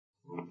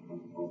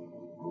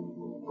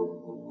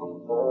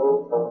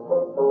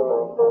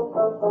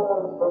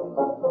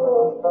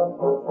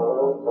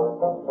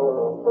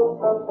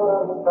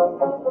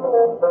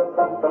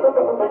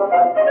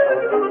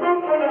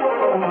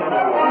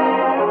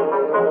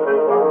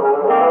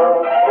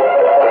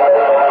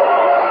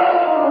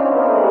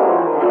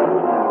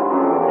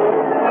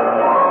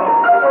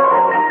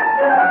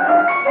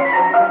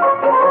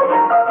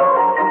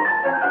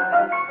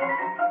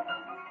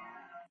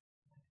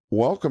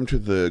welcome to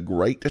the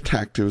Great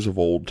Detectives of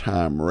Old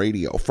Time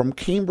Radio. From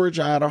Cambridge,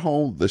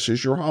 Idaho, this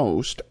is your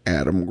host,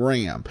 Adam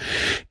Graham.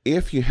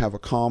 If you have a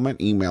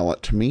comment, email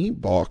it to me,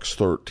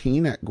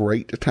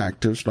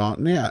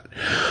 box13@greatdetectives.net.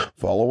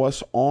 Follow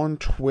us on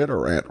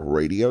Twitter at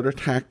Radio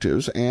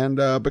Detectives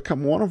and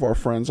become one of our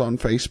friends on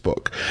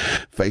Facebook,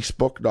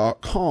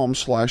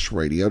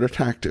 facebook.com/Radio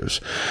Detectives.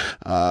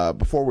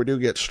 Before we do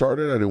get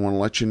started, I do want to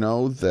let you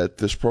know that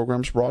this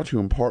program is brought to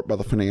you in part by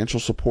the financial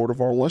support of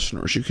our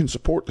listeners. You can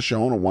support the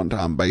show on a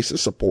one-time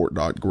basis,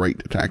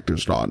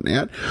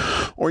 support.greatdetectives.net,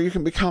 or you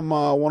can become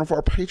one of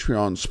our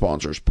Patreon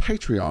sponsors,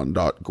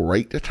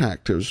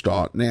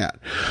 patreon.greatdetectives.net.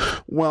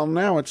 Well,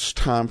 now it's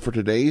time for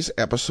today's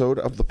episode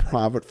of The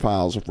Private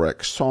Files of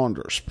Rex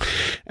Saunders.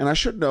 And I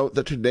should note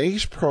that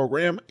today's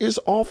program is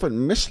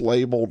often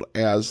mislabeled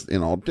as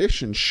an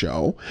audition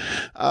show,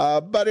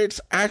 but it's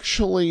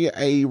actually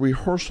a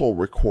rehearsal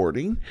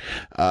recording.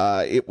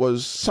 It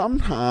was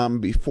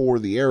sometime before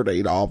the air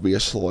date,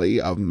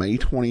 obviously, of May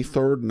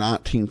 23rd,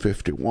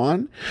 1951.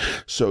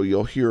 So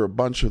you'll hear a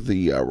bunch of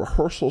the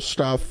rehearsal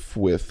stuff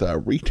with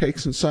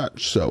retakes and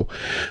such. So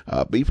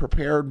be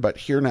prepared. But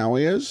here now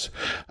is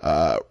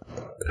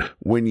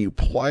when you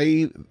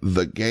play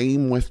the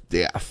game with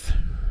death.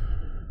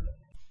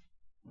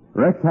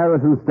 Rex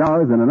Harrison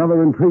stars in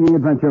another intriguing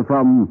adventure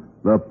from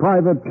The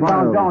Private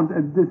Files. Don't.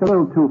 It's a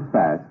little too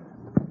fast.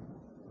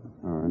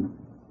 All right.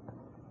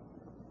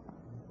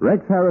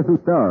 Rex Harrison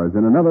stars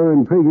in another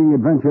intriguing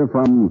adventure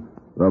from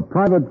The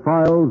Private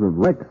Files of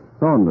Rex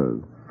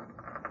Saunders.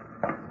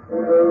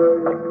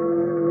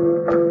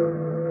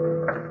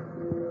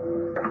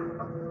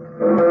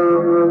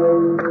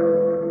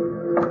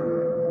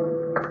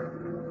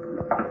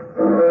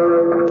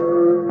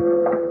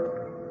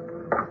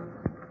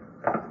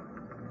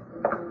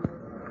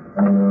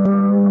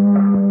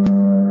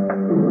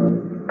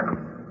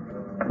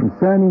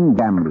 Concerning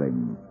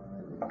gambling,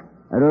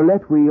 a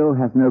roulette wheel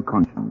has no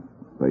conscience,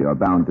 so you're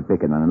bound to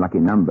pick an unlucky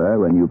number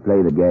when you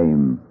play the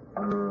game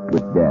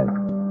with death.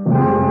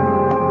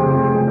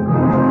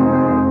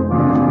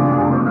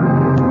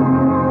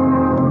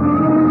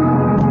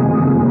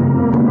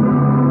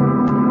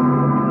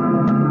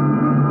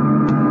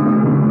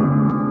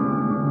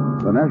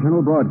 The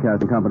National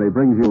Broadcasting Company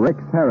brings you Rex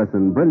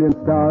Harrison, brilliant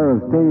star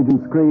of stage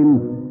and screen,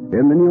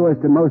 in the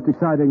newest and most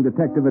exciting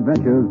detective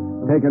adventures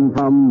taken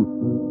from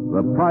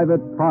The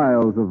Private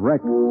Files of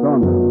Rex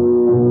Saunders.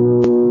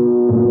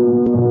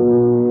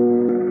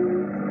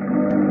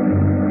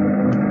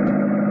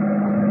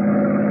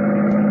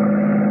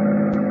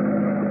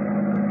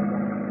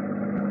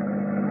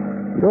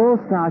 It all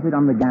started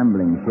on the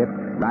gambling ship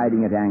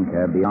riding at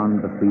anchor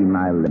beyond the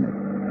 3-mile limit.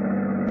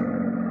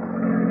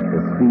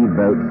 The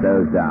speedboat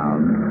slows down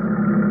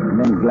and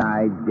then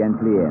glides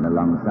gently in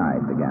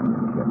alongside the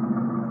gambling ship.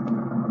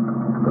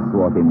 The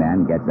swarthy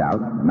man gets out,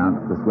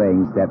 mounts the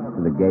swaying steps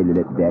to the gaily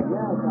lit deck,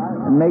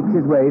 and makes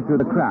his way through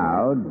the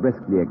crowd,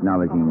 briskly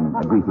acknowledging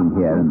a greeting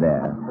here and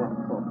there.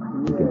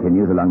 He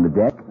continues along the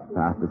deck,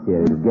 past a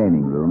series of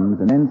gaming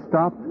rooms, and then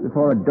stops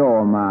before a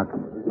door marked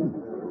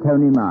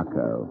Tony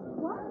Marco,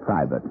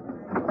 Private.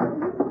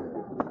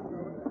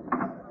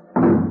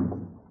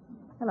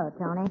 Hello,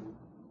 Tony.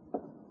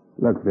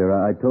 Look,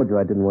 Vera, I told you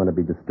I didn't want to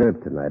be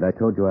disturbed tonight. I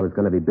told you I was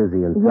going to be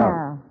busy in town.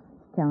 Yeah,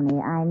 Tony,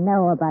 I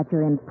know about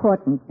your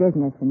important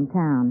business in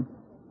town.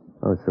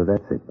 Oh, so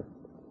that's it.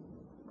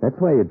 That's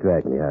why you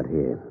dragged me out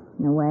here.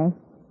 In a way.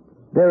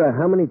 Vera,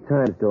 how many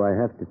times do I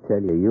have to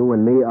tell you? You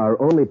and me are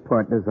only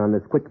partners on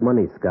this quick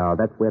money scowl.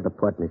 That's where the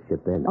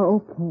partnership ends.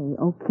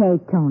 Okay,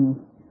 Tony.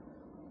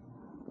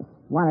 Just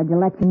wanted to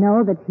let you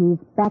know that he's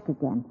back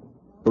again.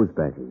 Who's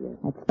back again?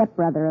 That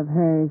stepbrother of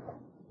hers,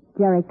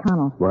 Jerry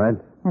Connell. What?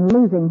 And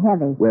losing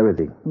heavy. Where is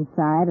he?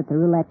 Inside at the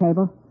roulette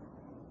table.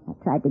 I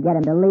tried to get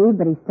him to leave,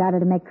 but he started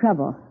to make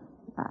trouble.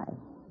 I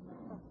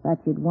thought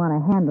you'd want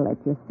to handle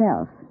it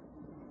yourself.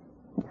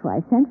 That's why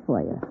I sent for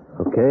you.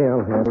 Okay,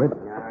 I'll handle it. All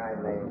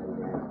right, ladies and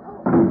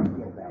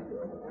gentlemen.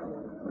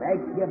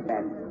 Make your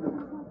bet.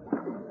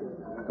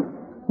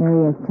 Here he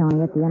is,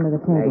 Tony, at the end of the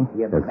table. Make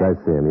your Yes, bet. I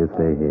see him. You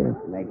stay here.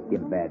 Make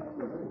your bet.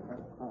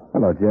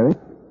 Hello, Jerry.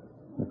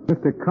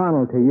 Mr.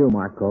 Connell to you,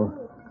 Marco.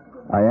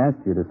 I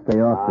asked you to stay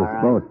off this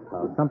boat.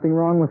 Folks. Something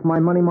wrong with my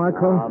money,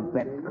 Marco? All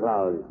bets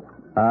closed.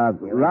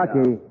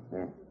 Rocky,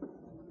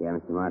 Yeah,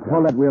 Mr. Marco.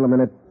 hold that wheel a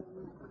minute.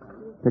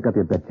 Pick up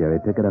your bet, Jerry.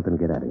 Pick it up and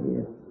get out of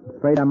here.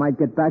 Afraid I might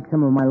get back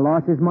some of my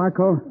losses,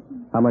 Marco?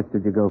 How much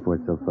did you go for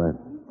so far?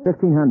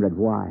 1,500.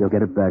 Why? You'll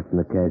get it back from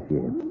the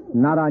cashier.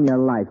 Not on your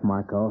life,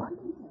 Marco.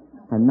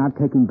 I'm not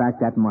taking back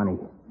that money.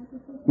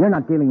 You're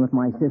not dealing with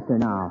my sister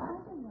now.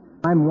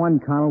 I'm one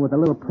Connell with a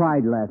little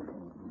pride left.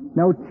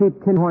 No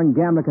cheap tin horn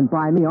gambler can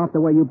buy me off the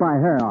way you buy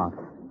her off.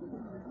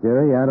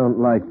 Jerry, I don't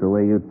like the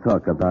way you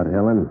talk about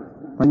Helen.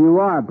 Well, you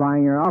are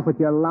buying her off with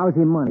your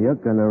lousy money. You're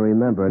going to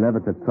remember never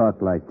to talk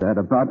like that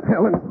about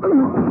Helen.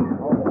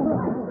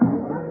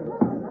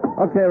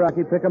 Okay,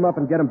 Rocky, pick him up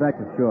and get him back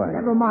to shore.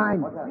 Never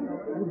mind.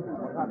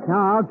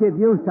 Now, I'll give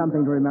you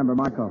something to remember,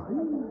 Marco.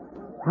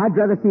 I'd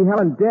rather see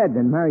Helen dead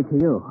than married to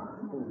you.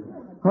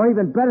 Or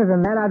even better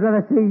than that, I'd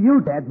rather see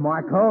you dead,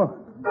 Marco.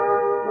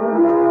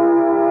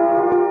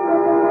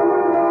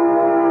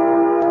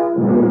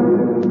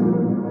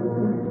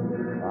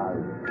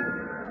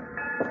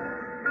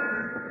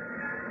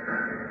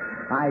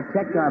 I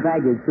checked our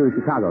baggage through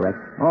Chicago, Rex.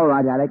 All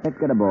right, Alec, let's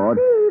get aboard.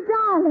 Steve,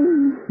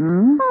 darling.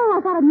 Oh, I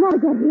thought I'd never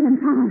get here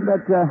in time.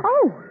 But,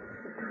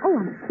 Oh,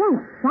 I'm so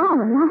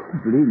sorry.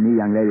 believe me,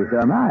 young lady, so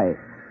am I.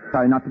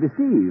 Sorry not to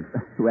deceive,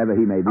 whoever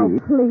he may be. Oh,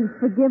 please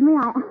forgive me.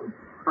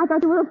 I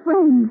thought you were a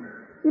friend.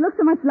 You look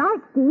so much like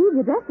Steve.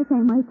 You're dressed the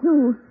same way,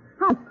 too.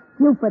 How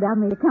stupid of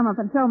me to come up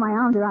and throw my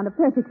arms around a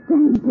perfect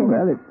stranger.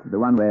 Well, it's the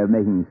one way of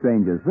making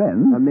strangers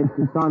friends.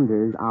 Mr.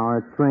 Saunders,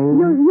 our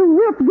train... You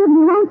will forgive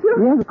me, won't you?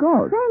 Yes, of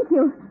course. Thank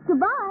you.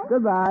 Goodbye.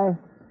 Goodbye.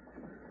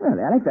 Well,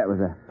 Alec, that was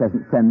a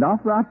pleasant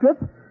send-off for our trip.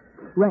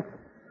 Rex,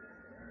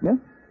 Yes?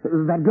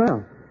 that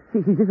girl. She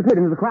disappeared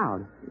into the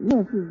crowd.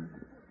 Yes,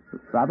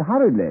 rather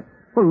hurriedly.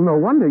 Well, no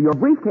wonder. Your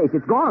briefcase,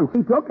 it's gone.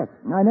 She took it.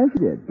 I know she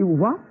did. You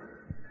what?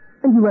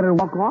 And you let her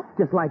walk off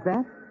just like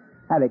that?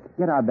 Alec,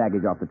 get our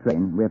baggage off the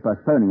train. We're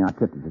postponing our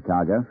trip to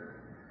Chicago.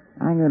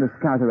 I'm going to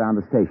scout around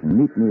the station.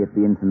 Meet me at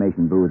the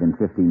information booth in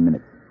 15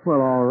 minutes. Well,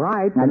 all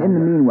right. And in the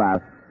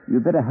meanwhile,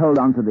 you'd better hold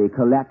on to the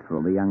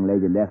collateral the young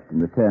lady left in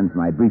return for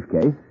my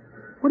briefcase.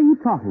 What are you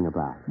talking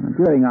about?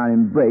 During our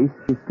embrace,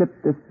 she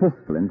slipped this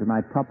pistol into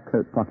my top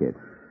coat pocket.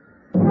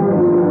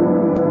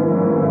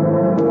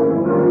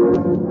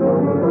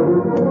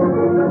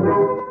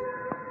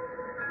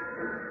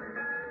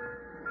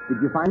 Did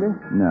you find her?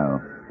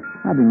 No.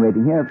 I've been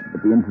waiting here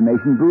at the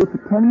information booth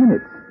for 10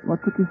 minutes.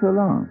 What took you so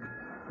long?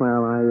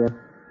 Well,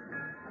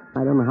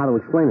 I don't know how to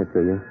explain it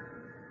to you.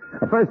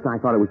 At first, I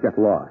thought it was just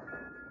lost.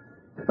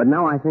 But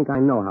now I think I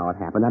know how it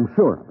happened. I'm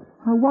sure of it.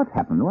 Oh, what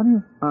happened? What are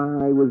you...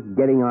 I was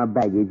getting our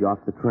baggage off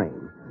the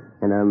train,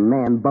 and a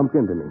man bumped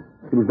into me.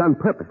 It was done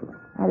purposely.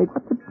 Alec,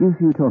 what the deuce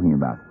are you talking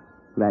about?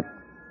 That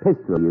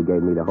pistol you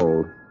gave me to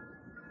hold,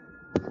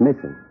 it's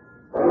missing.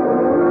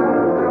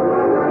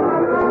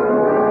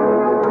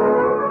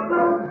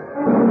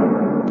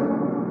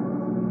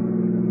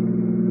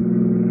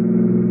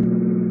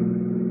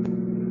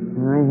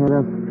 I had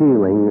a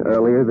feeling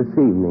earlier this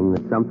evening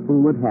that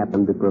something would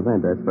happen to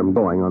prevent us from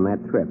going on that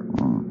trip.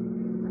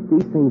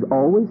 These things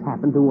always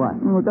happen to us.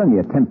 Well, it's only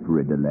a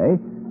temporary delay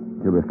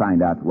till we find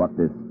out what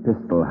this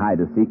pistol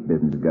hide-and-seek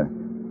business is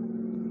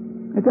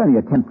going. It's only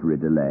a temporary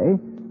delay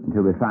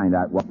until we find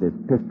out what this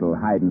pistol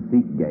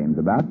hide-and-seek game's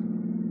about.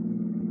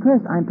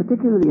 First, I'm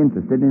particularly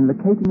interested in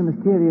locating a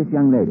mysterious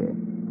young lady.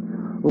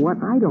 Well,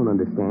 what I don't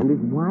understand is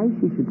why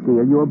she should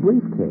steal your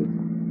briefcase.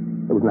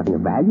 There was nothing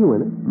of value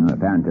in it. Well,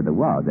 apparently there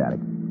was,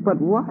 Alec. But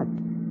what?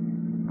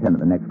 Turn at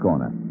the next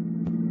corner.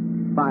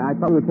 I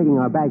thought we were taking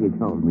our baggage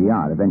home. We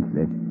are,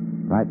 eventually.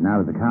 Right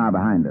now, there's a car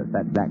behind us,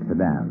 that black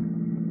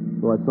sedan.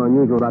 What's so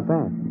unusual about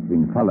that? It's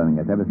been following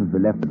us ever since we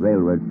left the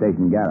railroad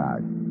station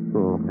garage.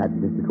 Oh, that's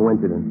just a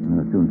coincidence.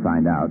 We'll soon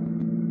find out.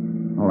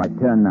 All right,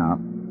 turn now.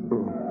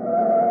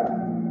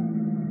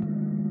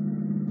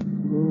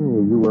 Oh,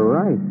 you were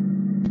right.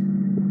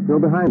 It's still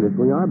behind us.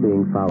 We are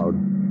being followed.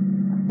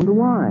 Wonder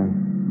why?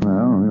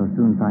 Well, we'll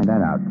soon find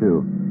that out,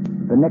 too.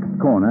 At the next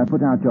corner,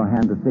 put out your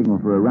hand to signal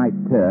for a right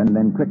turn,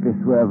 then quickly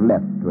swerve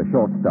left to a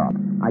short stop.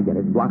 I get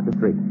it. Block the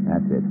street.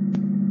 That's it.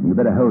 You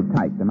better hold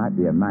tight. There might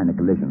be a minor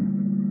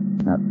collision.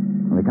 Now,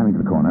 we're coming to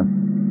the corner.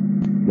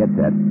 Get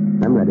set.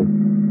 I'm ready.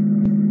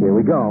 Here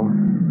we go.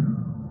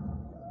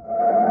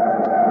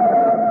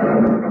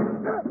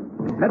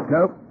 Let's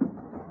go.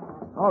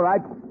 All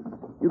right.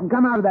 You can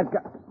come out of that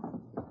car.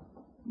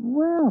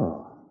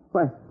 Well.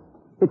 What?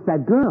 It's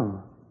that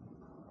girl.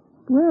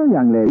 Well,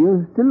 young lady,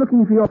 you still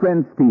looking for your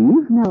friend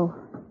Steve? No,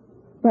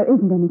 there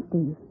isn't any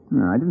Steve.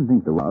 No, I didn't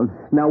think there was.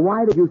 Now,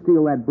 why did you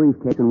steal that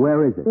briefcase, and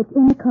where is it? It's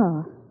in the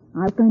car.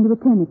 I was going to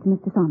return it to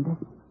Mr. Saunders.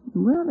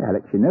 Well,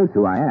 Alex, she knows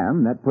who I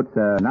am. That puts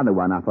another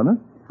one up on us.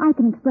 I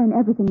can explain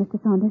everything, Mr.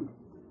 Saunders.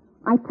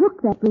 I took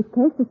that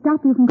briefcase to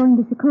stop you from going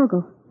to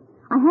Chicago.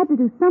 I had to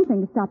do something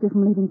to stop you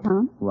from leaving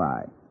town.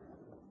 Why?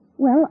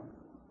 Well,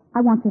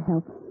 I want your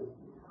help.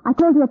 I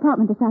called your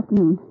apartment this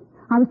afternoon.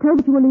 I was told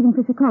that you were leaving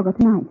for Chicago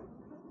tonight.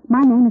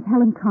 My name is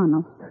Helen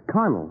Connell.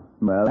 Connell?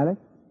 Well,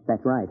 Alex?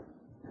 That's right.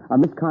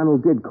 Miss Connell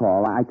did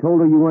call. I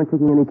told her you weren't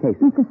taking any cases.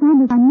 Mr.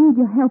 Saunders, I need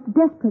your help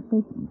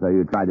desperately. So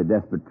you tried a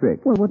desperate trick.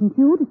 Well, wouldn't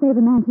you, to save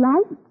a man's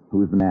life?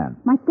 Who's the man?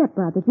 My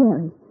stepbrother,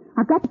 Jerry.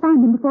 I've got to find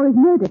him before he's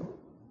murdered.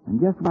 And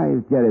just why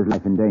is Jerry's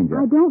life in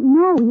danger? I don't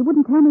know. He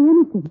wouldn't tell me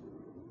anything.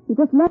 He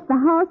just left the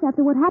house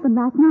after what happened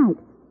last night.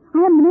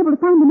 I haven't been able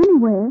to find him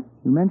anywhere.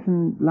 You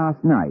mentioned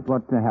last night.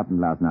 What happened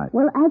last night?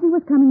 Well, as he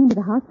was coming into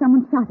the house,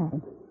 someone shot at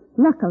him.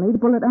 Luckily, the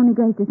bullet only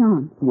grazed his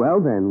arm. Well,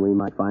 then, we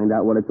might find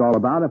out what it's all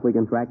about if we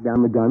can track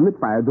down the gun that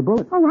fired the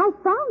bullet. Oh, I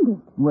found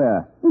it.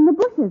 Where? In the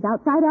bushes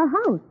outside our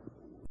house.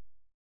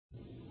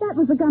 That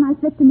was the gun I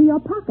slipped into your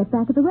pocket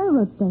back at the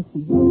railroad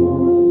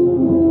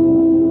station.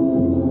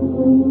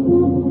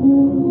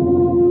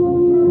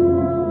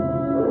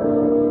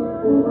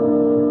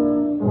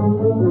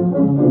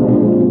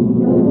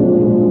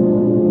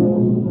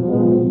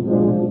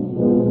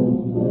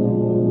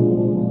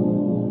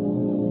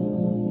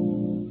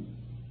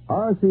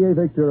 RCA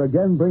Victor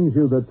again brings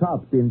you the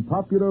tops in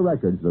popular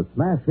records, the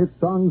smash hit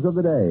songs of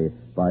the day,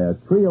 by a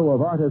trio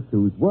of artists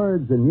whose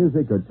words and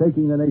music are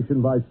taking the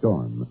nation by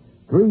storm.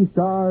 3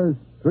 stars,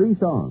 3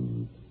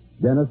 songs.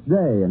 Dennis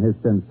Day and his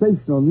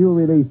sensational new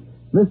release,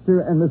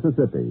 Mr. and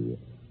Mississippi.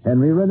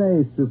 Henry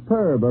Rene's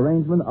superb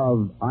arrangement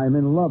of I'm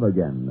in Love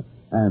Again.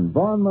 And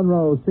Vaughn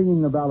Monroe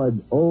singing the ballad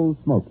Old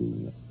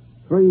Smoky.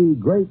 3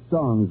 great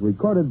songs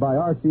recorded by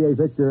RCA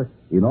Victor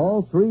in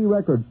all 3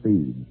 record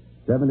speeds,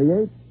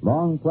 78,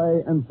 long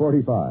play, and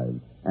 45.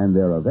 And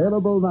they're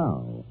available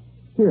now.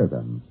 Hear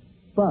them,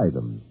 buy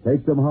them,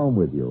 take them home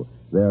with you.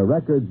 They're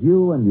records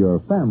you and your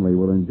family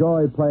will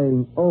enjoy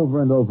playing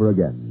over and over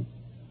again.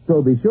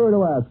 So be sure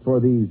to ask for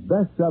these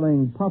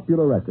best-selling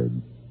popular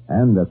records.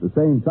 And at the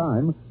same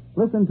time,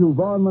 listen to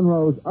Vaughn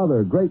Monroe's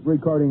other great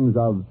recordings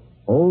of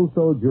Old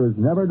Soldiers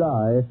Never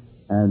Die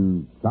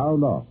and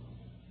Sound Off.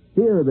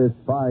 Hear this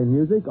fine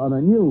music on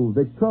a new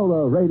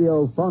Victrola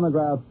radio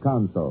phonograph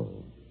console.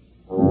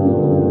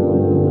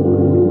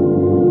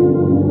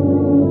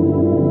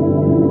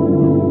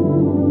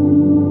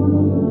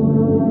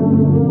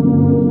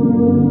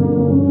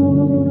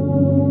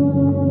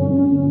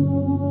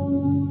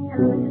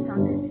 Hello, Mr.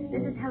 Saunders.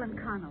 This is Helen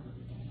Connell.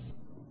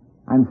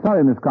 I'm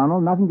sorry, Miss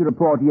Connell. Nothing to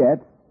report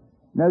yet.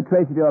 No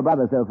trace of your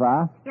brother so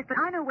far. Yes, but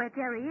I know where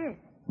Jerry is.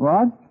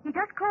 What? He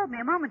just called me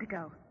a moment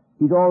ago.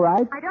 He's all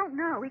right? I don't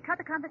know. He cut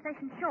the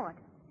conversation short.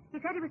 He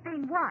said he was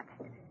being watched.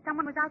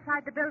 Someone was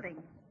outside the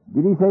building.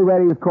 Did he say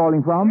where he was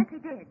calling from?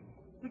 Yes, he did.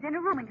 He's in a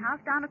rooming house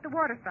down at the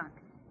waterfront.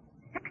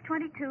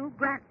 622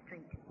 Grant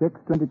Street.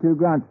 622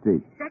 Grant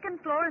Street. Second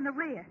floor in the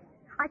rear.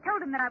 I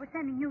told him that I was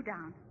sending you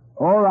down.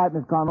 All right,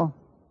 Miss Connell.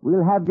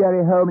 We'll have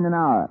Jerry home in an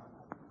hour.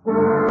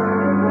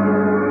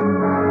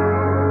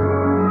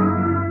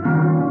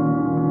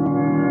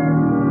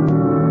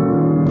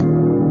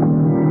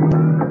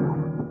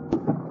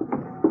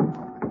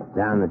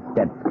 Down the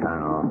steps,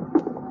 Connell.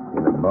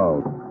 To the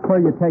boat. Where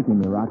are you taking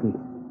me, Rocky?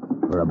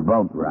 For a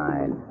boat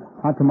ride.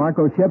 Out to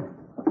Marco's ship?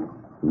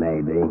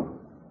 Maybe.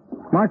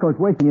 Marco's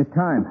wasting his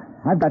time.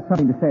 I've got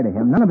something to say to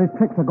him. None of his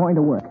tricks are going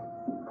to work.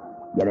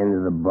 Get into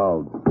the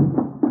boat.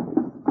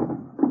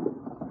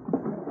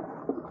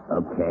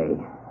 Okay.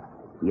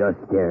 You're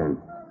steering.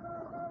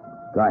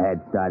 Go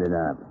ahead, start it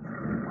up.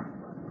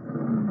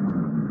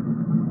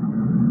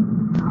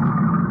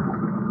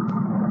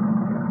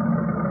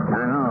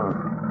 Connell,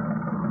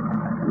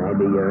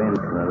 maybe you're in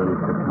for a little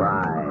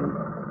surprise.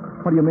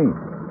 What do you mean?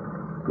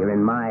 You're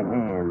in my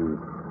hands,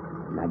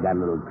 and I got a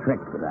little trick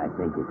that I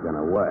think is going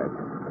to work.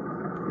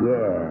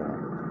 Yeah,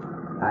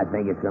 I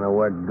think it's going to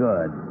work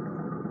good.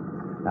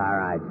 All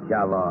right,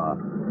 shove off.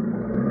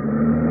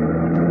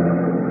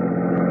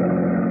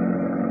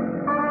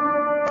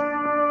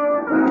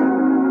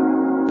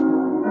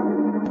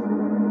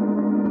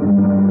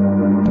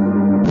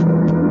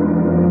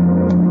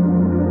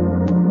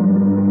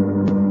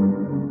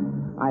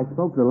 I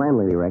spoke to the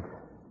landlady, Rex.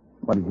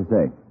 What did you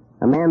say?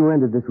 A man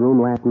rented this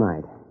room last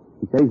night.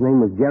 He said his name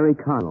was Jerry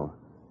Connell.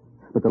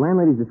 But the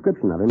landlady's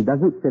description of him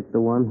doesn't fit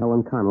the one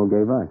Helen Connell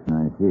gave us.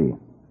 I see.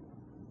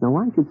 Now,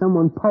 why should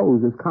someone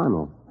pose as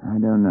Connell? I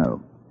don't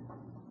know.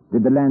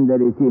 Did the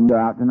landlady see him go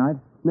out tonight?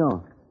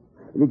 No.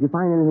 Did you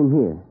find anything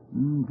here?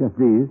 Just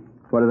these.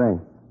 What are they?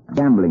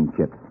 Gambling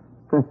chips.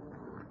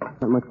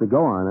 Not much to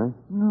go on, huh?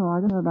 No,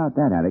 I don't know about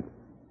that, Alec.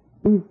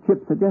 These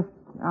chips are just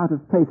out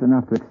of place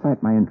enough to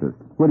excite my interest.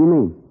 What do you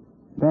mean?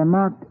 They're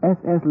marked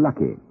SS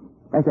Lucky.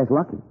 SS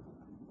Lucky?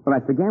 Well,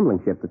 that's the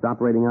gambling ship that's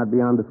operating out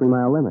beyond the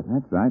 3-mile limit.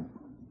 That's right.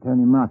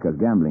 Tony Marco's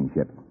gambling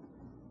ship.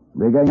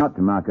 We're going out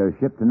to Marco's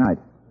ship tonight.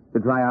 To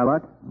try our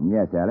luck?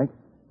 Yes, Alec.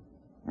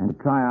 And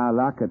to try our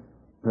luck at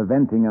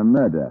preventing a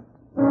murder.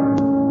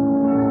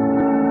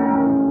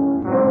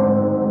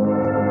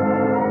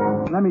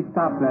 Let me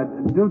stop that.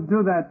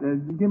 Do that.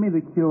 Give me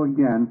the cue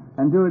again,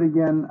 and do it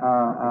again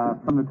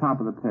from the top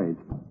of the page.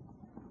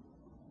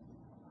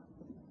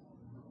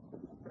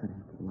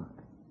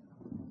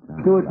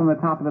 Do it from the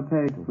top of the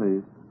page,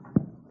 please.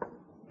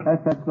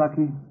 SS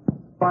Lucky.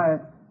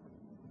 Quiet.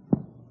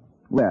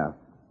 Where?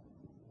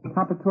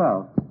 Top of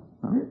 12.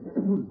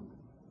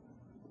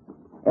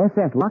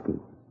 SS Lucky?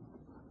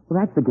 Well,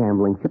 that's the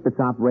gambling ship that's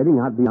operating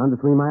out beyond the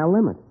 3-mile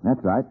limit.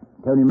 That's right.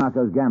 Tony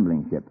Marco's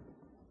gambling ship.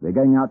 We're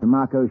going out to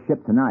Marco's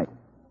ship tonight.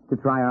 To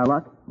try our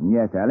luck?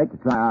 Yes, Alec, to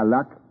try our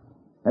luck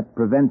at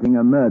preventing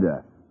a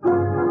murder.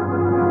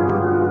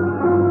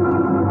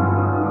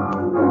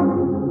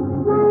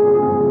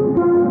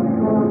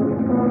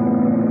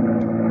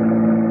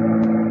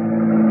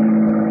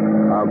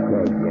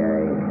 Okay,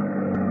 Jerry.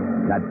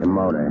 Cut the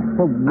motor.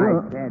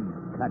 I said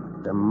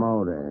cut the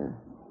motor.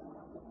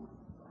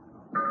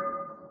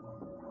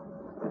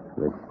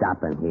 We're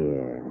stopping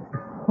here.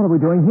 What are we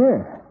doing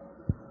here?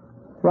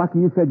 Rocky,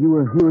 you said you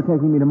were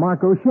taking me to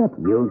Marco's ship.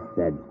 You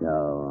said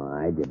so.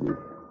 I didn't.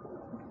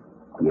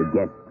 You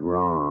guessed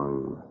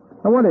wrong.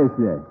 Now, what is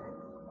this?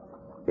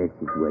 This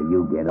is where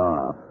you get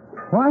off.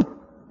 What?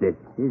 This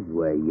is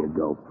where you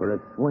go for a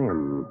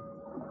swim.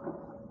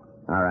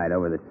 All right,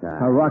 over the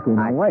side. Now, Rocky,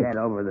 now I wait. said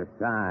over the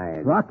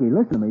side. Rocky,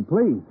 listen to me,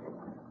 please.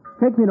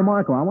 Take me to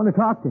Marco. I want to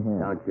talk to him.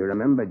 Don't you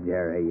remember,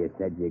 Jerry? You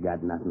said you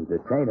got nothing to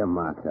say to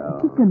Marco.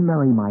 He can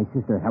marry my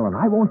sister Helen.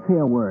 I won't say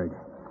a word.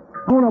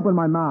 I won't open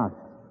my mouth.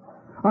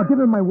 I'll give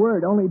him my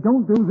word, only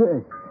don't do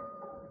this.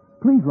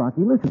 Please,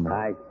 Rocky, listen.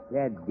 I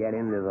said get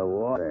into the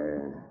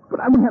water. But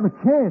I won't have a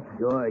chance.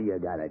 Sure you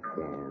got a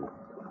chance.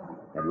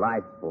 That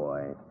life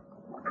boy.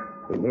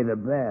 You hear the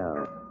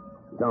bell.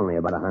 It's only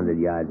about 100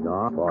 yards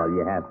off. All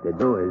you have to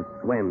do is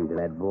swim to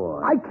that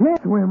boy. I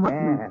can't swim.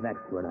 Yeah,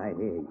 that's what I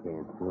hear. You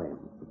can't swim.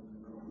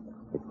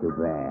 It's too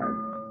bad.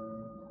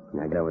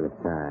 Now get over the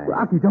side.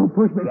 Rocky, don't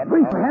push me.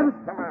 Please, for heaven's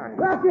Come on.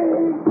 Rocky!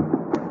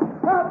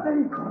 Help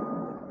me!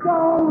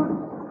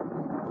 Don't!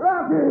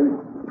 Rocky!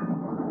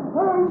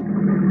 Hold!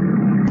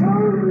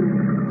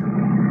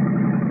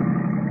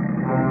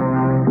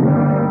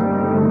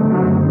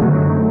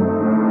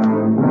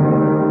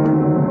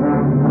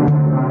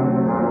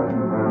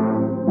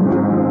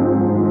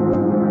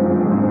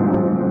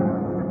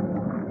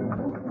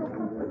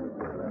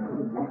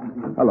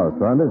 Hello,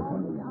 Saunders.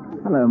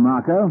 Hello,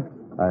 Marco.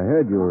 I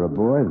heard you were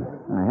aboard.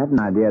 I had an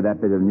idea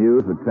that bit of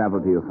news would travel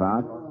to you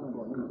fast.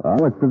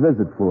 What's the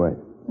visit for?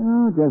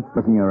 Oh, just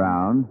looking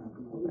around.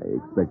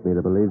 You expect me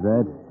to believe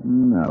that?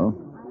 No.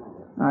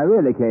 I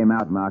really came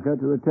out, Marco,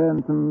 to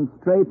return some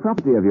stray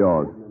property of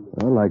yours.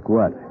 Oh, like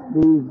what?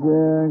 These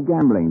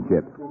gambling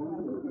chips.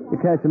 You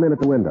cash them in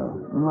at the window.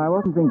 Oh, I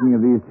wasn't thinking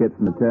of these chips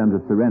in the terms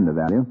of surrender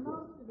value.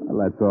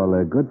 Well, that's all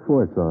they're good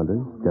for,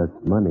 Saunders. Just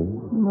money.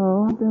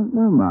 No, I don't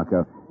know,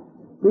 Marco.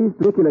 These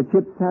particular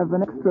chips have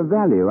an extra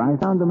value. I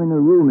found them in a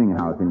rooming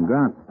house in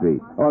Grant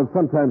Street. Oh,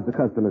 sometimes the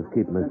customers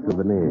keep them as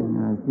souvenirs.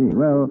 I see.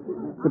 Well,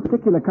 the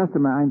particular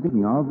customer I'm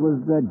thinking of was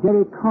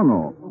Jerry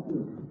Connell.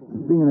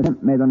 There's been an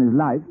attempt made on his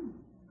life.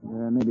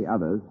 There may be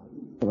others.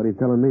 What are you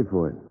telling me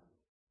for?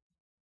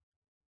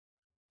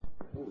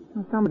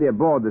 Well, somebody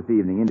aboard this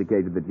evening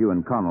indicated that you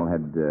and Connell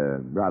had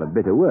rather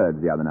bitter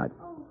words the other night.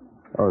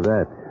 Oh,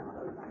 that.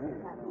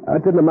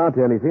 That didn't amount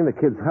to anything. The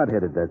kid's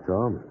hot-headed, that's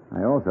all.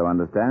 I also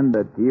understand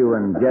that you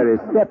and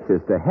Jerry's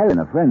stepsister Helen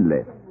are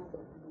friendly.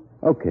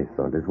 Okay,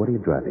 Saunders, what are you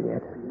driving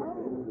at?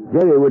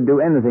 Jerry would do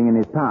anything in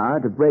his power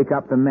to break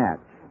up the match.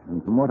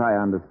 And from what I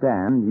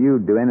understand,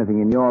 you'd do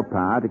anything in your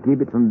power to keep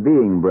it from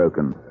being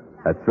broken.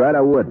 That's right, I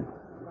would.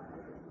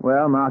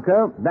 Well,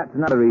 Marco, that's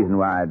another reason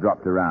why I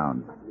dropped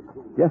around.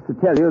 Just to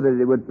tell you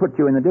that it would put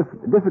you in a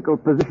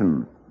difficult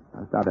position.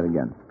 I'll start it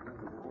again.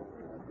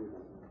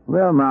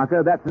 Well,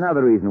 Marco, that's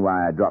another reason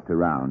why I dropped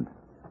around.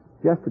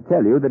 Just to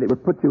tell you that it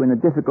would put you in a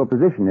difficult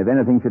position if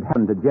anything should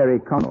happen to Jerry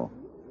Connell.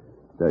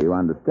 So you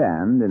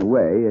understand, in a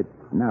way, it's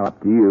now up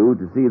to you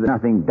to see that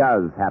nothing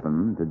does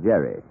happen to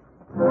Jerry.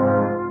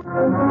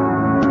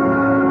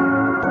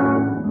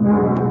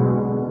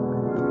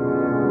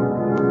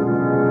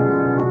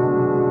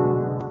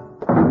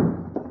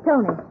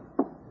 Tony,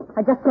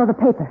 I just saw the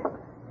paper.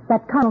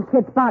 That Connell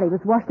kid's body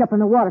was washed up on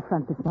the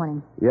waterfront this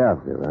morning. Yeah,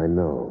 Vera, I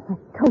know. I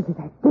told you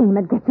that dame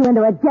would get you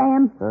into a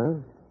jam. Huh?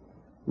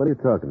 What are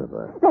you talking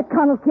about? That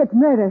Connell kid's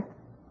murder.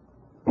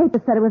 Paper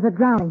said it was a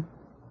drowning.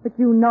 But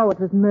you know it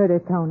was murder,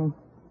 Tony.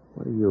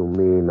 What do you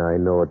mean I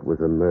know it was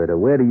a murder?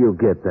 Where do you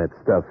get that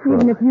stuff from?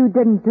 Even if you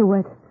didn't do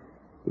it.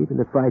 Even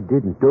if I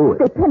didn't do it?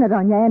 They pin it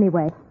on you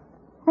anyway.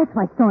 That's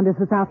why Saunders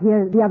was out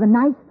here the other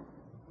night.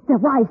 They're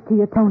wise to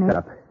you, Tony. Shut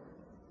up.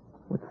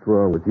 What's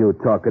wrong with you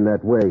talking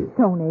that way?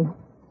 Tony,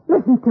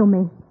 listen to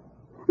me.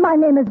 My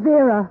name is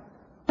Vera,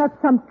 not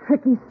some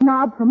tricky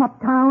snob from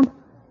uptown.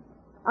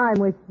 I'm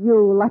with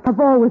you like I've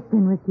always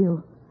been with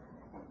you.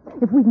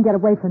 If we can get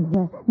away from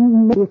here,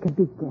 maybe you can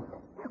beat this.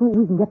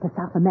 We can get to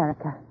South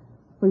America.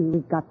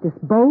 We got this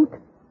boat.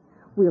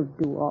 We'll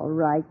do all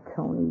right,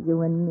 Tony,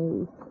 you and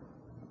me.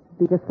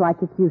 Be just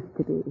like it used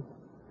to be.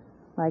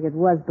 Like it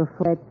was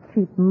before that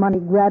cheap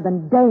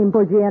money-grabbing dame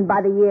pulled you in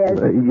by the ears.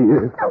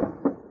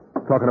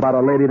 Talking about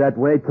a lady that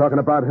way, talking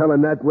about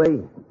Helen that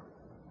way.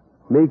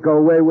 Me go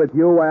away with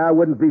you, why I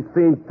wouldn't be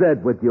seen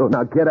dead with you.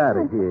 Now get out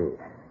of here.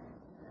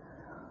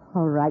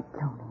 All right,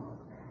 Tony.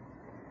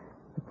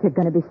 But you're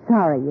going to be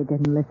sorry you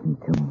didn't listen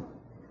to me.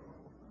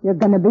 You're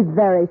going to be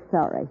very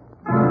sorry.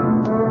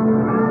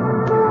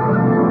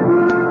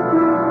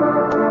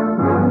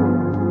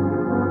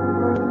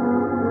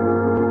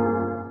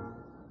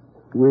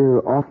 We're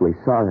awfully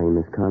sorry,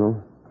 Miss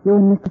Connell. You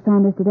and Mr.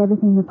 Saunders did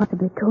everything you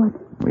possibly could.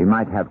 We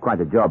might have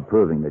quite a job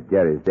proving that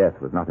Jerry's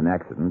death was not an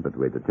accident, but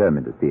we're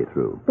determined to see it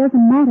through.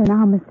 Doesn't matter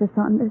now, Mr.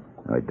 Saunders.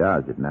 Oh, it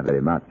does. It matters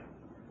very much.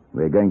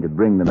 We're going to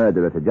bring the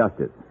murderer to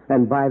justice.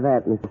 And by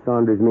that, Mr.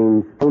 Saunders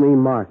means Tony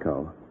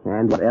Marco.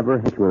 And whatever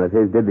henchman of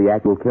his did the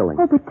actual killing.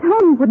 Oh, but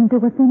Tony wouldn't do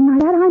a thing like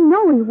that. I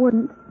know he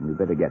wouldn't. You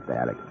better get there,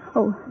 Alex.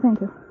 Oh,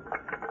 thank you.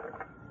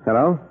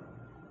 Hello?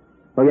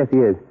 Oh, yes, he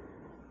is.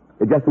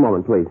 Just a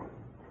moment, please.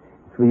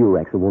 It's for you,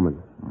 Rex, a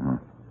woman. Uh-huh.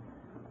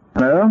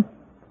 Hello?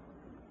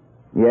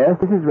 Yes,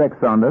 this is Rex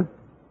Saunders.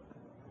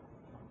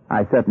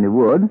 I certainly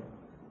would.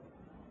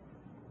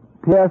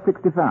 Pier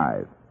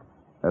 65.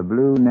 A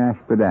blue Nash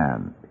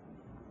sedan.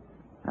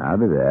 I'll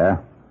be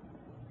there.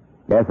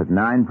 Yes, at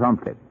 9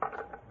 promptly.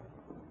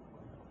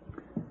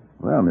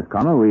 Well, Miss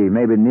Connell, we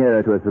may be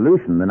nearer to a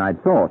solution than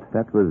I'd thought.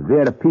 That was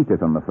Vera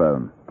Peters on the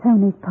phone.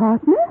 Tony's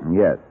partner?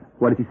 Yes.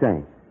 What did she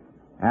say?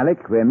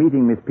 Alec, we're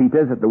meeting Miss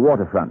Peters at the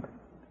waterfront.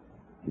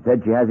 She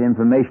said she has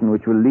information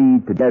which will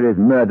lead to Jerry's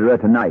murderer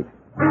tonight.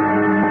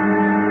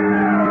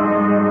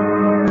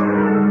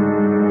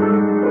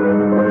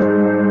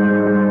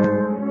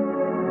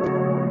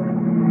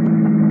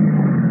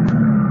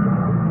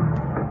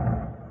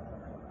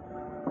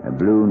 A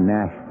blue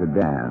Nash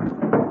sedan.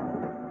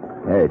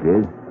 There it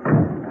is,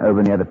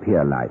 over near the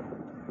pier light.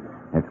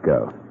 Let's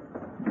go.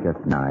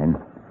 Just 9.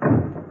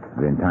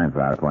 We're in time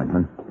for our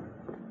appointment.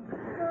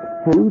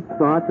 Have you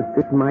thought that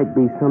this might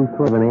be some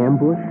sort of an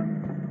ambush?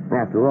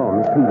 After all,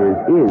 Miss Peters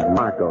is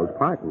Marco's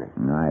partner.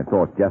 I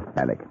thought just,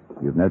 Alec.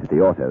 You've noticed the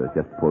auto that's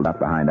just pulled up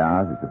behind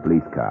ours. It's a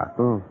police car.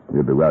 Oh.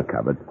 We'll be well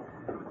covered.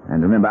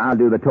 And remember, I'll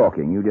do the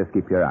talking. You just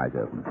keep your eyes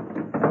open.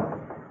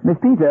 Miss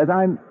Peters,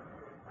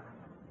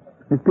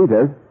 Miss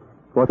Peters?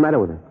 What's the matter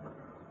with her?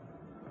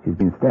 She's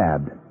been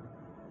stabbed.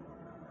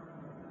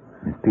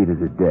 Miss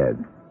Peters is dead.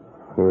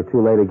 We were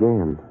too late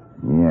again.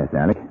 Yes,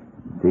 Alec.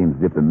 It seems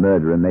as if the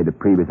murderer made a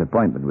previous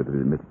appointment with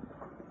Miss...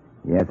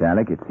 Yes,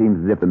 Alec, it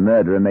seems as if the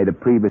murderer made a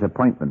previous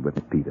appointment with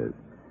Miss Peters.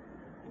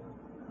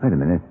 Wait a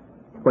minute.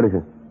 What is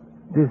it?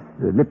 This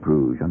lip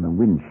rouge on the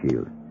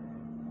windshield.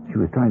 She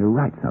was trying to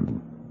write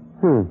something.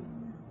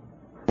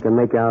 I can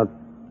make out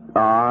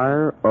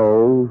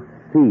R-O-C.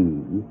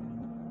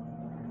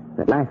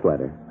 That last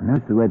letter.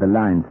 Notice the way the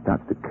line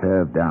starts to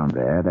curve down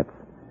there. That's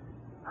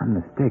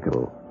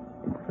unmistakable.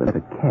 It's the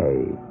letter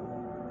K.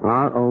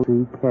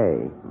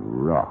 R-O-C-K.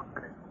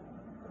 Rock.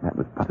 That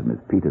was part of Miss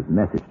Peters'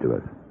 message to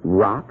us.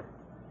 Rock?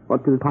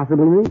 What could it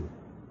possibly mean?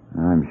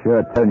 I'm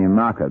sure Tony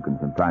Marco can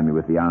supply me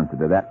with the answer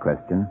to that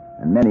question,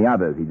 and many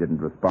others he didn't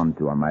respond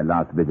to on my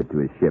last visit to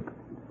his ship.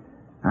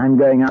 I'm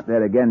going up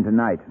there again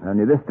tonight,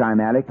 only this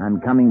time, Alec,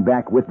 I'm coming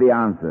back with the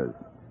answers.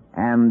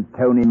 And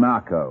Tony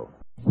Marco.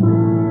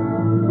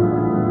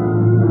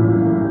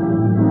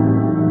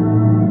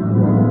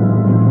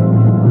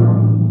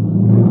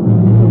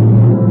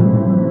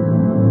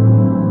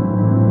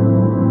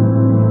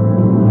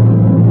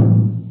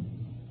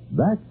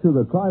 Back to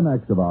the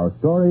climax of our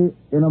story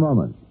in a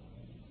moment.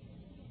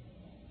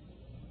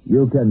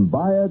 You can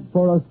buy it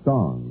for a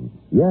song.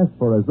 Yes,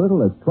 for as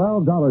little as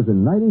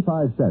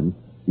 $12.95,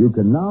 you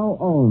can now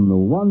own the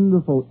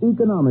wonderful,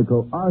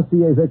 economical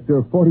RCA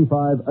Victor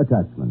 45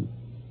 attachment.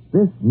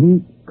 This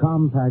neat,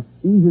 compact,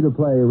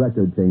 easy-to-play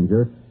record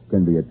changer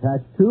can be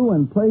attached to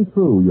and play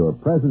through your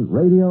present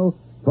radio,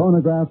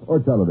 phonograph, or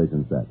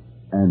television set.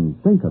 And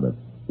think of it,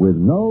 with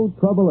no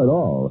trouble at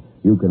all,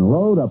 you can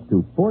load up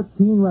to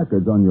 14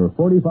 records on your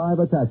 45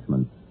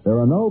 attachment. There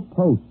are no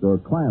posts or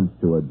clamps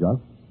to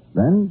adjust.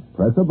 Then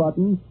press a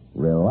button,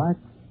 relax,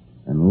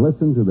 and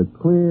listen to the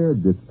clear,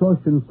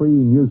 distortion-free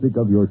music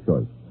of your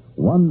choice.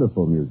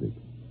 Wonderful music.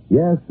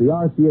 Yes, the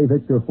RCA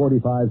Victor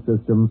 45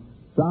 system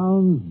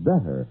sounds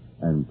better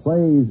and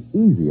plays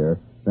easier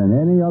than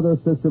any other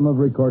system of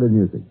recorded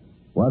music.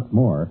 What's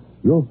more,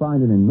 you'll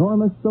find an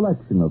enormous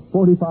selection of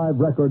 45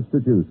 records to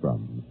choose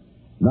from.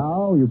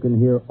 Now you can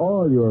hear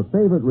all your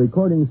favorite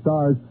recording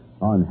stars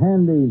on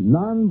handy,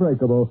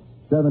 non-breakable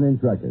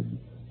 7-inch records.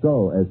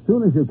 So, as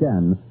soon as you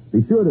can,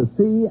 be sure to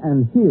see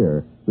and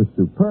hear the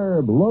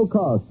superb,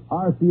 low-cost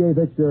RCA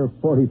Victor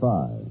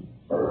 45.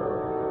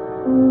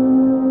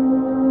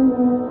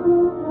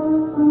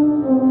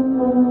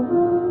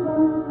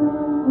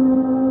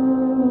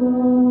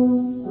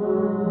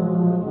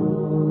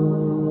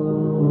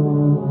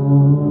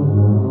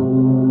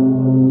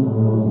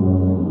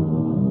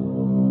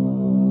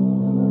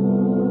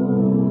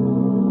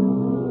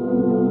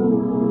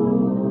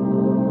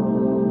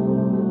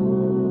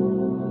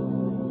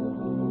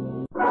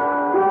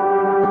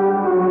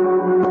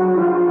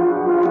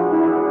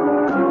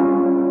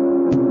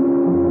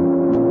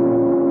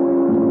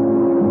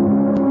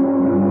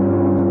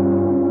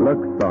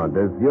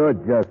 You're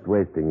just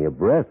wasting your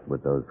breath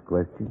with those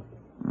questions.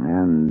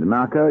 And,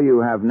 Marco,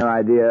 you have no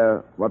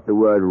idea what the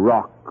word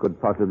rock could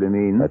possibly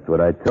mean? That's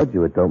what I told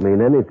you. It don't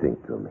mean anything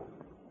to me.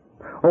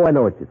 Oh, I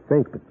know what you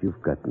think, but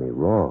you've got me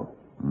wrong.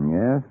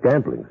 Yes?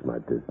 Gambling's my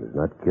business,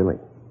 not killing.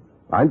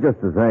 I'm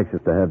just as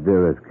anxious to have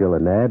Vera's killer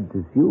nabbed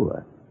as you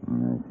are.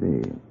 I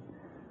see.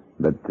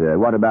 But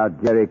what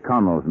about Jerry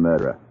Connell's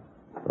murderer?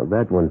 Well,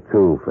 that one,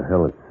 too, for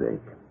Helen's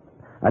sake.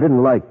 I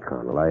didn't like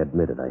Connell, I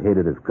admit it. I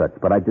hated his guts,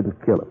 but I didn't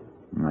kill him.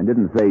 I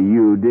didn't say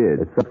you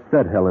did. It's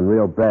upset Helen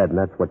real bad, and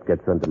that's what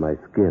gets under my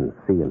skin,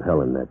 seeing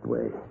Helen that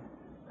way.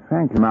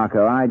 Frankly,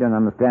 Marco, I don't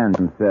understand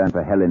concern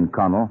for Helen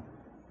Connell.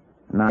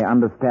 And I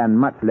understand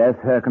much less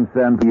her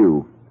concern for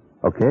you.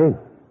 Okay.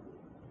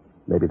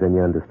 Maybe then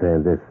you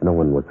understand this. No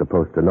one was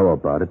supposed to know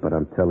about it, but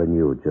I'm telling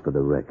you just for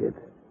the record.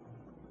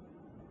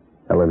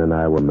 Helen and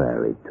I were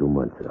married 2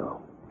 months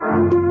ago.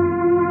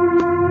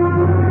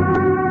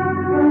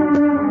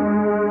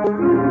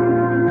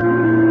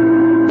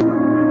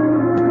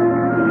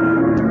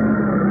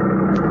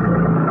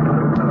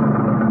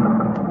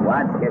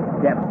 Watch your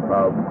step,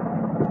 folks.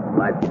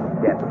 Watch your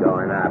step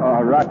going up.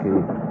 Oh, Rocky.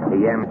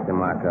 Yeah, Mr.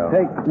 Marco.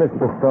 Take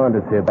Mr.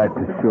 Saunders here back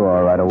to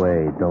shore right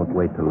away. Don't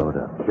wait to load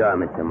up. Sure,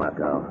 Mr.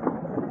 Marco.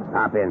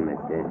 Hop in,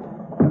 mister.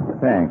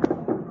 Thanks.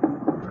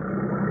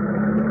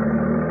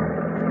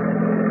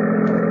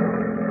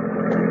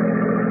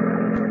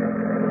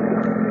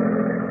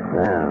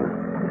 Well,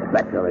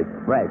 special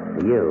express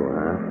for you,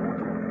 huh?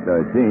 So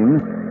it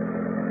seems.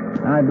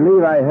 I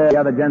believe I heard the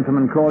other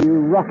gentleman call you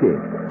Rocky.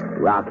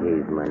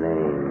 Rocky's my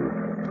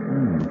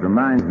name. It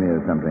reminds me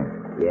of something.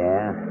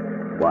 Yeah?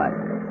 What?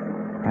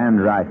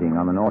 Handwriting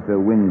on an auto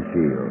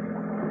windshield.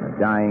 A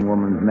dying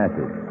woman's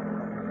message.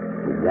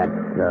 Is that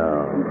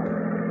so?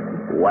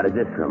 What does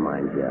this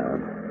remind you of?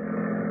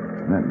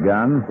 That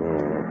gun?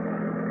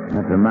 Yeah.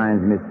 That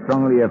reminds me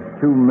strongly of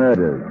 2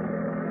 murders.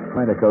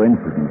 Quite a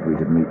coincidence we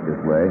should meet this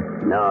way.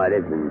 No, it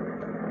isn't.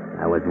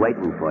 I was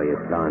waiting for you,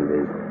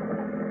 Saunders.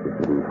 This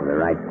isn't for the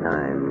right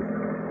time.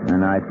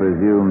 And I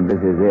presume this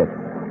is it.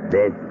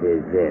 This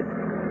is it.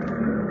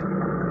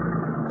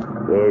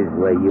 Here's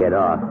where you get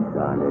off,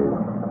 Saunders.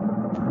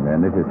 And then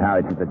this is how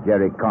it is at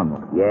Jerry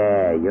Connell.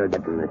 Yeah, you're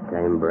getting the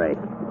same break.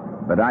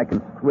 But I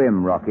can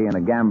swim, Rocky, and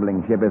a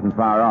gambling ship isn't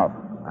far off.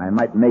 I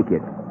might make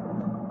it.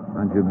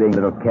 Aren't you being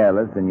a little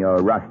careless in your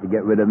rush to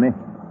get rid of me?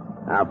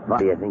 How far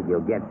do you think you'll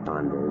get,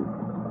 Saunders?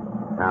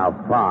 How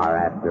far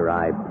after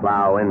I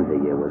plow into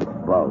you with this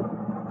boat?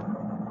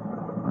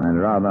 I'd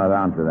rather not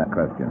answer that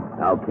question.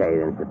 Okay,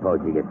 then suppose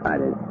you get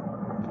started.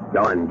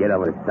 Go on, get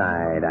over the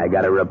side. I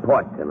got a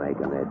report to make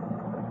on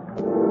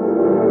it.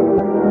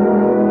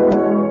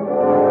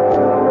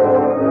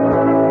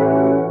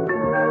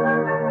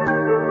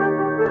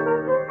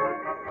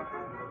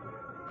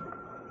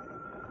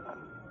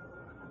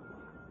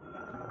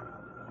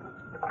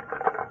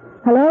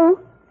 Hello?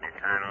 Miss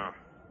Arnold,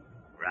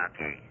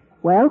 Rocky,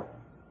 Well?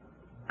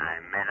 I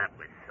met up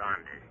with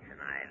Saunders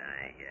tonight.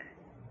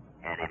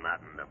 I had him out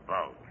in the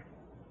boat,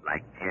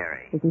 like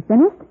Jerry. Is he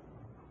finished?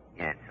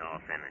 Yeah, it's all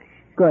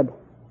finished. Good.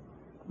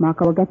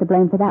 Marco will get the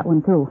blame for that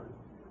one, too.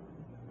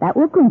 That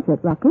will clinch it,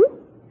 Rocky.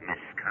 Miss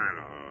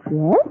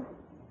Connell, Yes?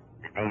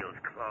 the deal's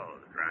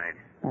closed, right?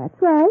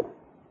 That's right.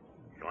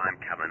 So I'm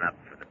coming up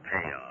for the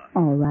payoff.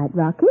 All right,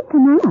 Rocky,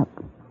 come on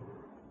up.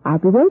 I'll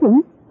be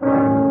waiting.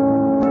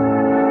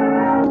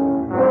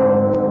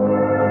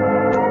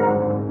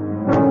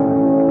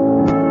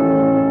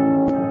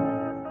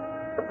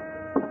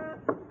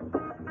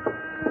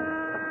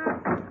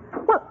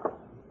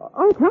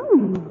 Oh,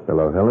 Tony.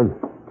 Hello, Helen.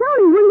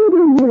 Tony, what are you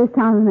doing here this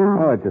time of night?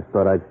 Oh, I just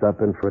thought I'd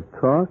stop in for a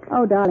talk.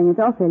 Oh, darling, it's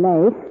awfully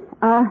late.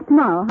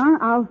 Tomorrow, huh?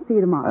 I'll see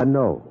you tomorrow.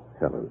 No,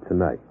 Helen,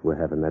 tonight. We're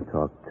having that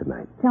talk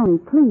tonight. Tony,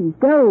 please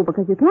go,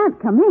 because you can't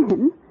come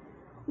in.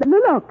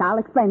 Look, I'll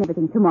explain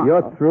everything tomorrow.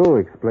 You're through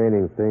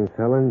explaining things,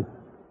 Helen.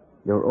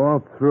 You're all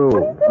through.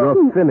 What are you You're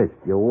doing? finished.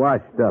 You're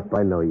washed up.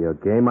 I know your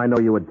game. I know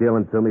you were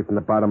dealing to me from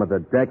the bottom of the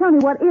deck. Tony,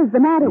 what is the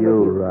matter with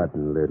You you?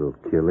 rotten little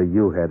killer.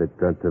 You had it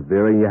done to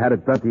Vera, and you had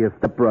it done to your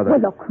stepbrother.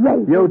 Well, you're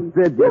crazy. You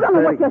did. You don't know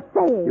what say-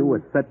 you're saying. You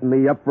were setting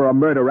me up for a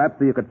murder rap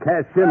so you could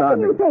cash in How on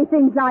can me. you say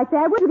things like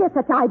that? Where'd you get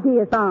such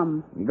ideas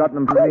from? You got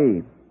them from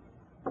me.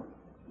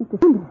 Mr.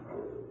 Saunders.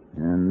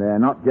 And they're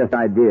not just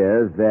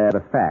ideas, they're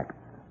the facts.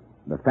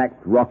 The facts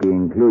Rocky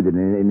included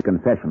in his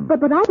confession.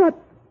 But I thought...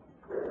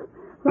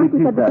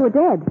 Rocky said that you were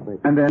dead.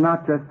 And they're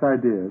not just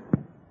ideas.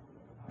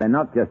 They're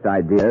not just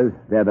ideas,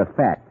 they're the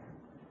facts.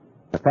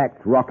 The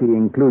facts Rocky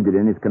included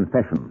in his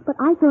confession. But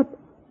I thought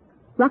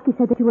Rocky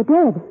said that you were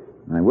dead.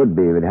 I would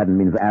be if it hadn't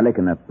been for Alec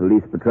and a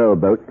police patrol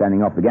boat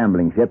standing off the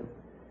gambling ship.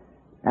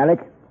 Alec?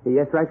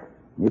 Yes, Rex?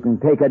 You can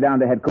take her down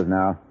to headquarters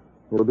now.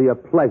 It'll be a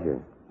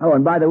pleasure. Oh,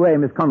 and by the way,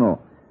 Miss Connell,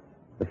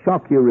 the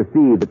shock you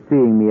received at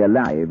seeing me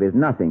alive is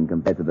nothing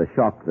compared to the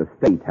shock the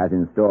state has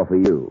in store for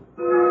you.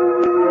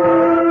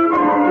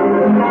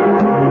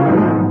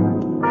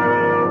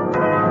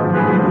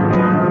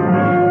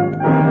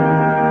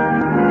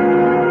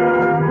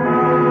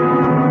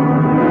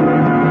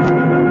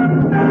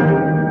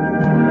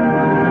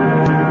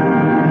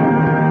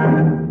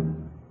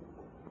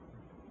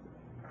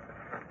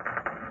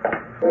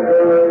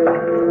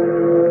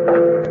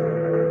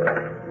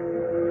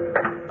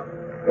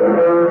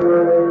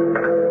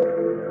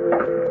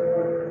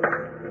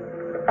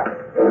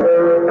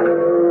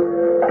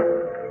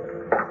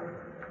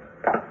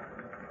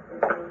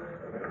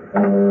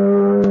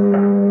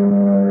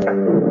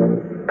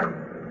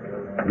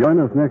 Join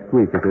us next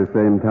week at this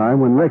same time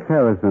when Rex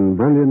Harrison,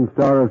 brilliant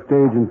star of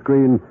stage and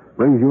screen,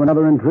 brings you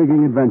another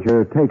intriguing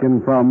adventure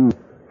taken from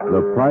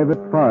The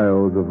Private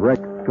Files of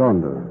Rex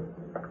Saunders.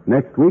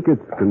 Next week,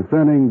 it's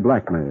concerning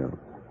blackmail.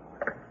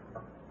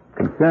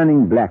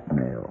 Concerning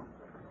blackmail.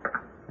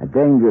 A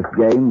dangerous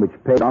game which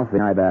paid off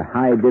in either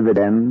high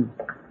dividends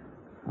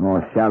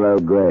or shallow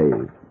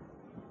graves.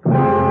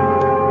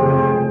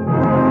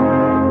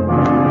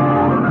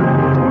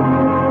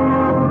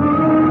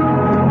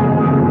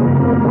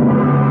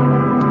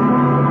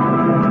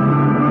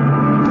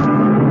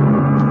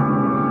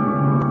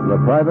 The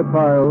Private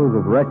Files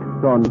of Rex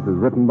Saunders is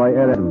written by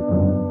Ed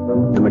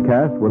Edmondson. In the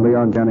cast were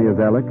Leon Janney as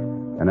Alec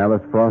and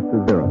Alice Frost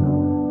as Vera.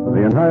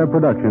 The entire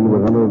production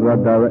was under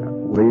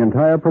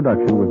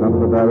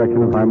the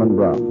direction of Hyman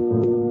Brown.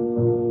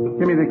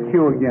 Give me the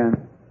cue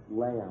again.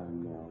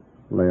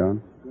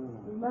 Leon?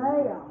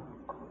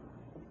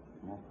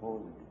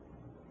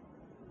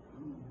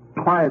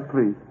 Quiet,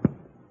 please.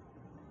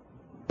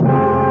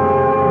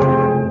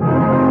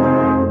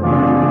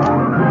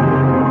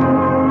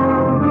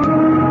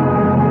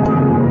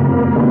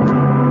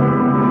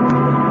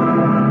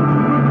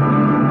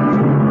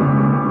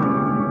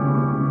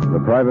 The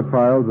Private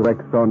Files of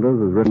Rex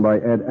Saunders is written by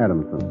Ed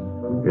Adamson.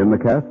 In the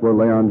cast were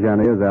Leon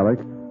Janney as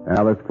Alex and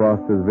Alice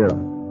Frost as Vera.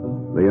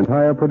 The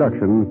entire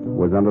production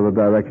was under the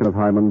direction of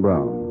Hyman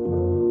Brown.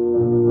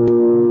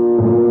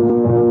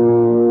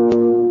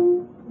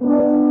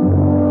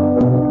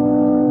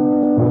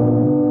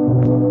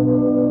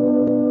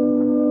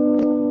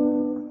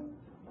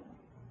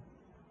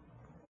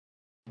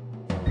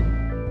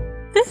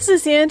 This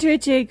is Andrea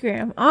J.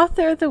 Graham,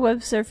 author of the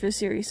Web Surfer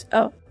series.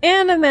 Oh,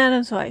 and a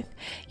Madam's Wife.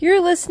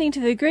 You're listening to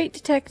the Great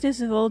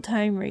Detectives of Old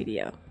Time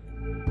Radio.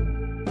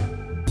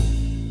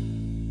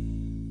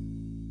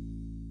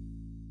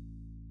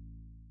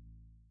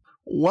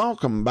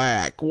 Welcome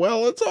back.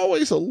 Well, it's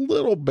always a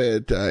little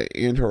bit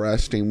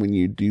interesting when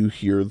you do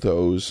hear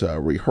those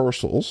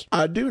rehearsals.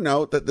 I do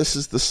note that this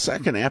is the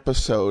second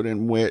episode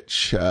in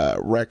which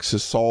Rex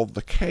has solved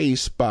the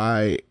case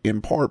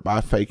in part by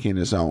faking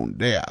his own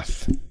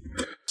death.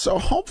 So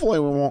hopefully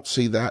we won't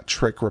see that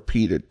trick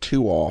repeated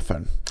too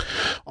often.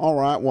 All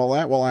right, well,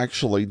 that will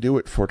actually do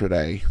it for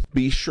today.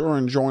 Be sure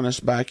and join us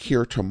back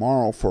here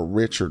tomorrow for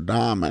Richard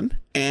Diamond.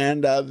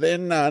 And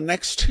then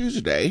next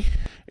Tuesday,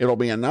 it'll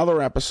be another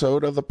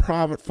episode of the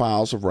Private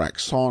Files of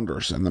Rex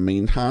Saunders. In the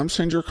meantime,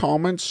 send your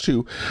comments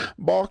to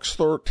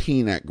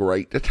box13 at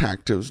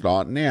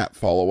greatdetectives.net.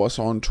 Follow us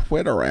on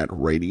Twitter at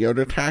Radio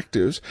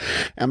Detectives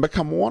and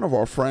become one of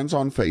our friends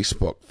on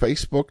Facebook,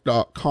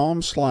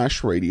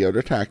 facebook.com/Radio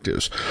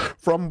Detectives.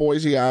 From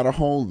Boise,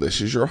 Idaho,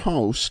 this is your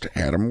host,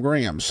 Adam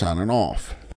Graham, signing off.